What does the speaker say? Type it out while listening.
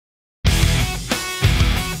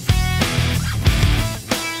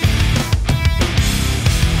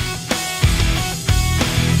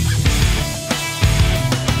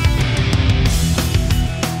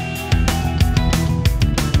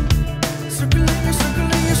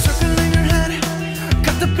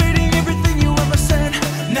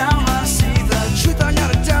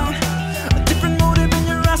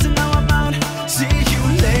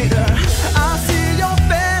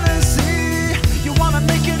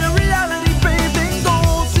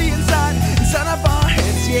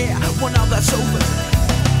that's over.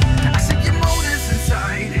 I see your motives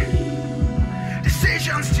inside,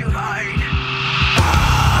 decisions to hide.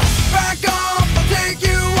 Back off, I'll take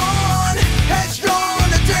you on. Headstrong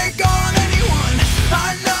to take on anyone.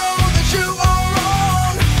 I know that you are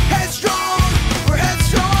wrong. Headstrong, we're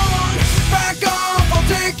headstrong. Back off, I'll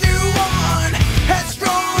take you on.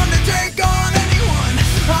 Headstrong to take on anyone.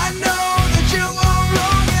 I know that you are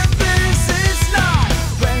wrong, and this is not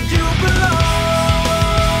where you belong.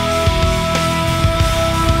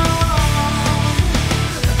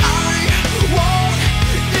 I won't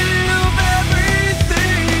give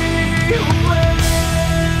everything away.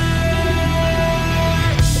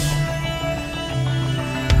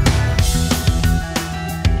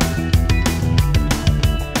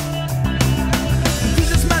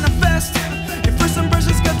 This manifest. Your first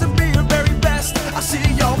impression's got to be your very best. I see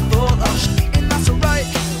you're full of shit, and that's alright.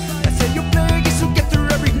 They say you're big is to get through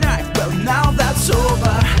every night. Well, now that's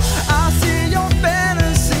over. I see your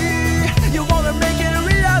fantasy. You wanna make it a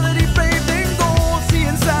reality, paved in gold. See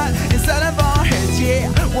inside of our heads, yeah.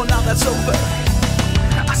 Well, now that's over.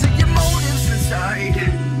 I see your motives inside,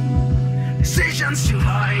 decisions to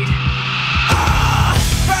hide.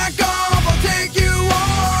 Back off, I'll take you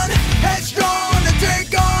on. Headstrong to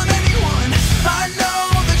take on anyone. I know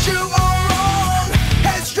that you are wrong.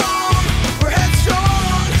 Headstrong, we're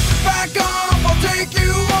headstrong. Back off, I'll take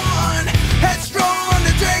you on. Headstrong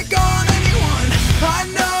to take on anyone. I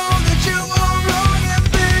know that you are wrong, and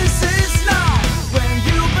this is not where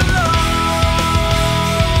you belong.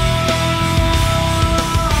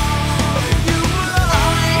 You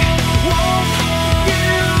belong. I won't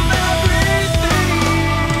give everything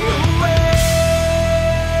away.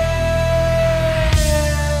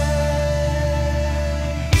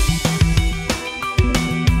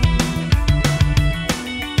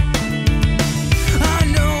 I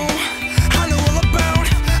know all about.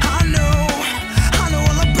 I know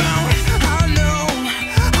all about. I know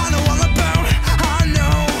all about. I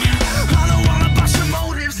know all about your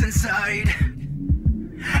motives inside,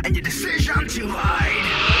 and your decision to hide.